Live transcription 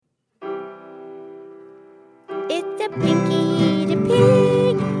It's the Pinky the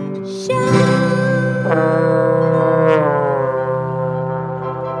Pig Show.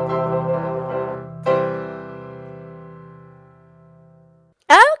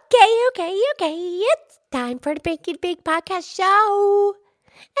 Okay. It's time for the Pinky the Pig Podcast Show.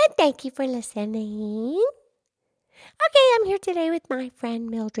 And thank you for listening. Okay, I'm here today with my friend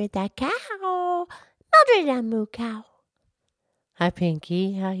Mildred the Cow. Mildred the Moo Cow. Hi,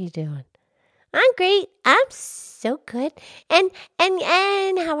 Pinky. How you doing? I'm great. I'm so good. And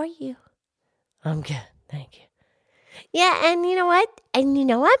how are you? I'm good. Thank you. Yeah, and you know what? And you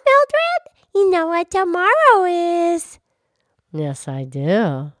know what, Mildred? You know what tomorrow is? Yes, I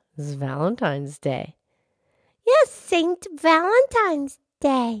do. This is Valentine's Day. Yes, Saint Valentine's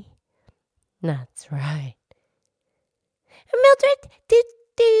Day. That's right. Mildred, do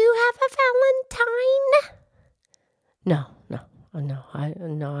you have a Valentine? No, I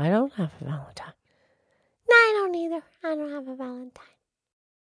don't have a Valentine. No, I don't either. I don't have a Valentine.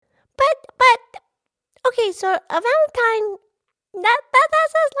 But okay, so a Valentine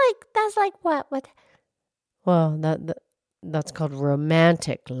that's like what? What? Well, that's called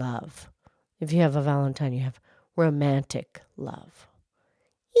romantic love. If you have a Valentine, you have romantic love.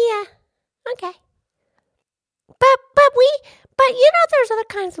 Yeah. Okay. But you know there's other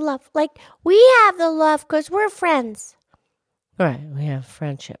kinds of love. Like we have the love because we're friends. Right, we have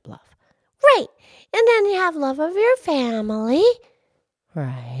friendship love. Right. And then you have love of your family.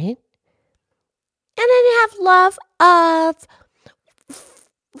 Right. And then you have love of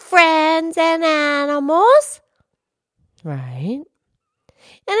friends and animals. Right.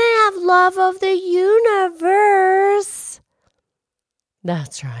 And then you have love of the universe.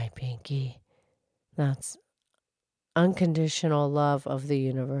 That's right, Pinky. That's unconditional love of the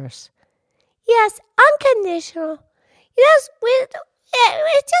universe. Yes, unconditional. Yes, it's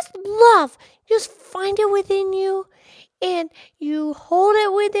just love. You just find it within you, and you hold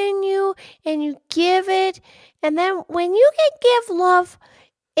it within you, and you give it. And then when you can give love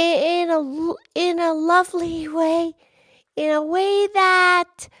in a lovely way, in a way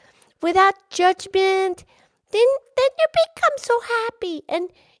that without judgment, then you become so happy.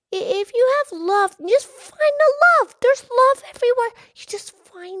 And if you have love, just find the love. There's love everywhere. You just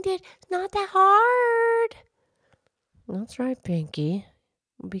find it. It's not that hard. That's right, Pinky.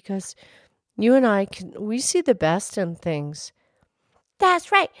 Because you and I we see the best in things. That's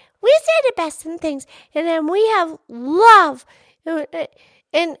right. We see the best in things. And then we have love. And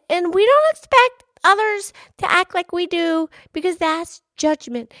we don't expect others to act like we do because that's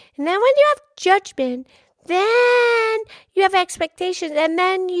judgment. And then when you have judgment, then you have expectations. And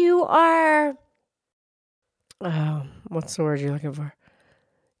then you are... what's the word you're looking for?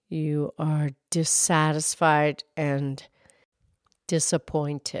 You are dissatisfied and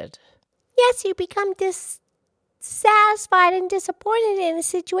disappointed. Yes, you become dissatisfied and disappointed in a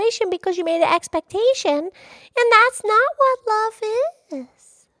situation because you made an expectation. And that's not what love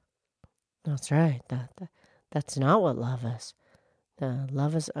is. That's right. That's not what love is.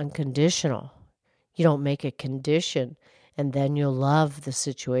 Love is unconditional. You don't make a condition, and then you'll love the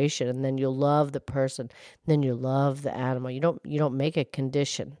situation, and then you'll love the person, and then you love the animal. You don't make a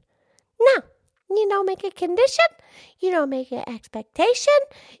condition. No, you don't make a condition. You don't make an expectation.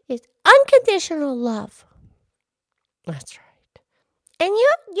 It's unconditional love. That's right. And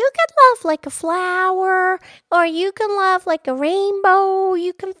you can love like a flower, or you can love like a rainbow.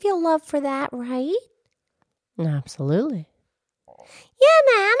 You can feel love for that, right? Absolutely. Yeah, and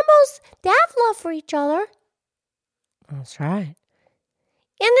the animals, they have love for each other. That's right. And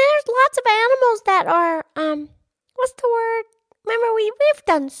there's lots of animals that are, what's the word? Remember, we've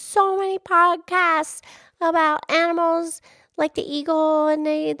done so many podcasts about animals like the eagle, and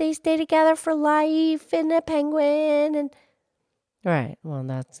they stay together for life, and the penguin, and... Right. Well,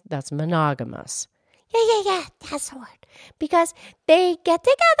 that's monogamous. Yeah, that's the word. Because they get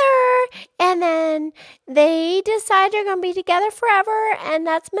together, and then they decide they're going to be together forever, and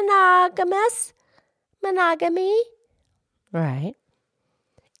that's monogamous. Monogamy. Right.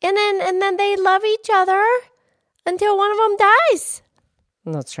 And then they love each other until one of them dies.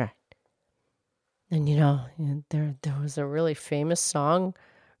 That's right. And there was a really famous song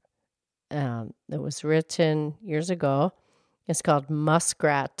that was written years ago. It's called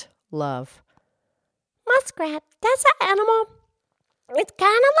Muskrat Love. Muskrat, that's an animal. It's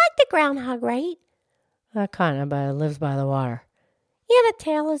kind of like the groundhog, right? Kind of, but it lives by the water. Yeah, the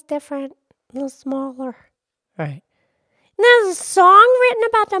tail is different, a little smaller. Right. And there's a song written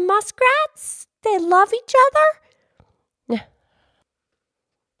about the muskrats. They love each other. Yeah.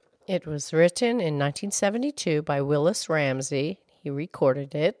 It was written in 1972 by Willis Ramsey. He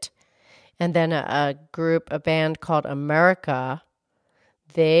recorded it. And then a band called America,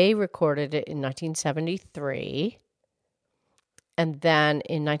 they recorded it in 1973. And then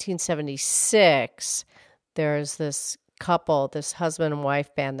in 1976, there's this couple, this husband and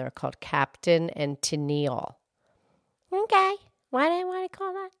wife band, they're called Captain and Tennille. Okay. Why do they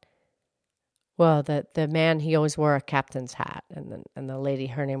call that? Well, the man, he always wore a captain's hat, and the lady,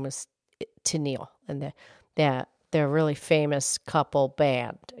 her name was Tennille, and they're a really famous couple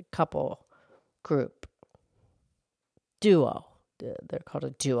group, duo. They're called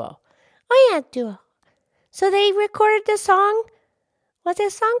a duo. Oh, yeah, duo. So they recorded the song. What's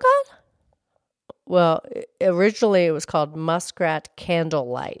this song called? Well, originally it was called Muskrat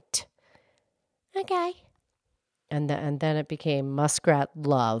Candlelight. Okay. And then it became Muskrat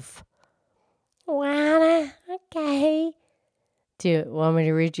Love. Wow. Okay. Do you want me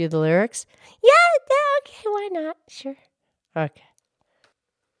to read you the lyrics? Yeah, okay, why not? Sure. Okay.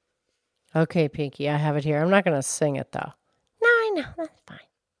 Okay, Pinky, I have it here. I'm not going to sing it, though. No, I know. That's fine.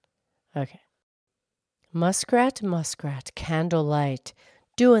 Okay. Muskrat, muskrat, candlelight,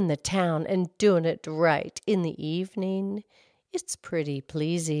 doing the town and doing it right. In the evening, it's pretty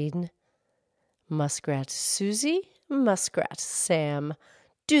pleasing. Muskrat Susie, Muskrat Sam,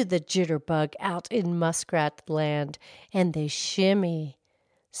 do the jitterbug out in Muskrat Land, and they shimmy.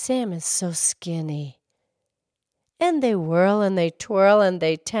 Sam is so skinny. And they whirl and they twirl and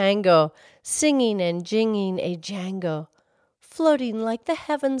they tango, singing and jinging a jango, floating like the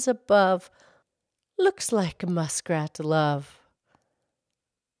heavens above. Looks like muskrat love.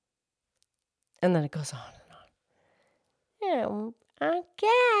 And then it goes on and on.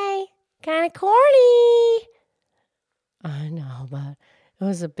 Okay. Kind of corny. I know, but it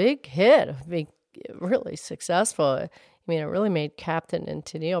was a big hit, really successful. I mean, it really made Captain and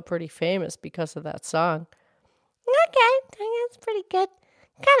Tennille pretty famous because of that song. Okay, I think that's pretty good.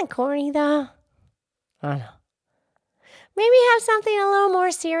 Kind of corny, though. I know. Maybe have something a little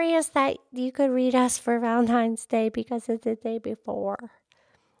more serious that you could read us for Valentine's Day because it's the day before.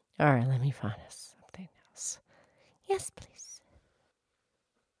 All right, let me find us something else. Yes, please.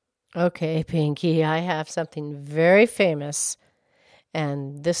 Okay, Pinky, I have something very famous,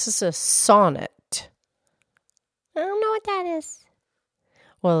 and this is a sonnet. I don't know what that is.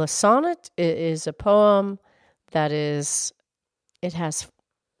 Well, a sonnet is a poem that it has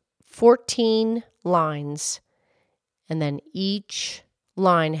 14 lines, and then each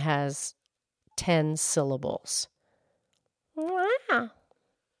line has 10 syllables. Wow.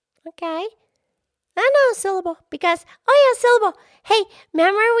 Okay. I know a syllable because, oh yeah, syllable. Hey,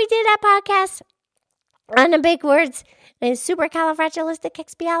 remember we did that podcast on the big words? It's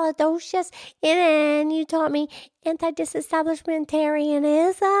supercalifragilisticexpialidocious. And then you taught me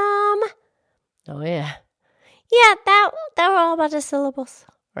anti-disestablishmentarianism. Oh, yeah. Yeah, that were all about the syllables.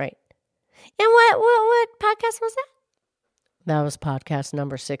 Right. And what podcast was that? That was podcast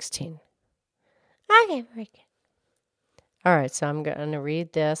number 16. Okay, very good. All right, so I'm going to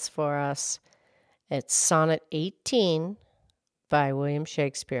read this for us. It's Sonnet 18 by William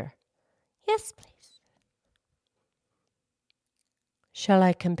Shakespeare. Yes, please. Shall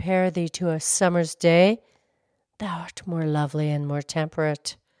I compare thee to a summer's day? Thou art more lovely and more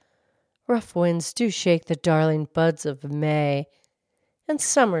temperate. Rough winds do shake the darling buds of May, and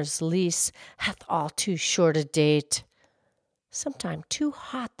summer's lease hath all too short a date. Sometime too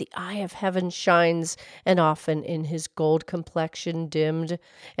hot the eye of heaven shines, and often in his gold complexion dimmed,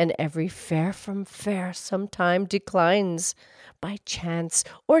 and every fair from fair sometime declines, by chance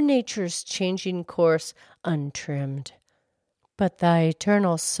or nature's changing course untrimmed. But thy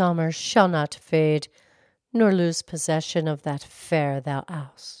eternal summer shall not fade, nor lose possession of that fair thou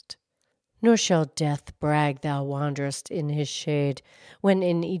oust. Nor shall death brag thou wanderest in his shade, when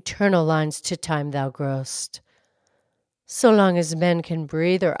in eternal lines to time thou growst. So long as men can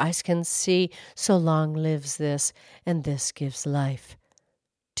breathe or eyes can see, so long lives this, and this gives life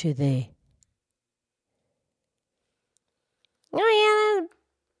to thee. Oh, yeah, there's a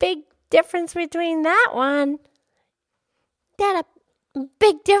big difference between that one. That a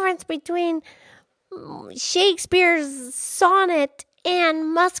big difference between Shakespeare's sonnet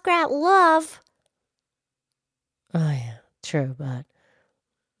and Muskrat Love. Oh, yeah, true, but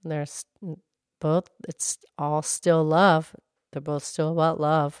there's both, it's all still love. They're both still about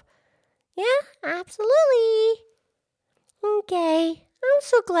love. Yeah, absolutely. Okay, I'm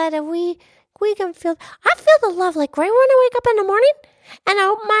so glad that we can feel. I feel the love like right when I wake up in the morning and I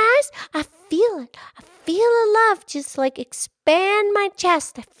open my eyes. I feel it. I feel the love just like expand my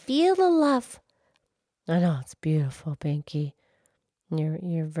chest. I feel the love. I know, it's beautiful, Pinky.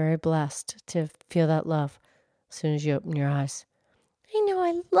 You're very blessed to feel that love as soon as you open your eyes. I know,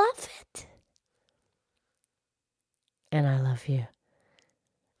 I love it. And I love you.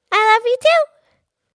 I love you too.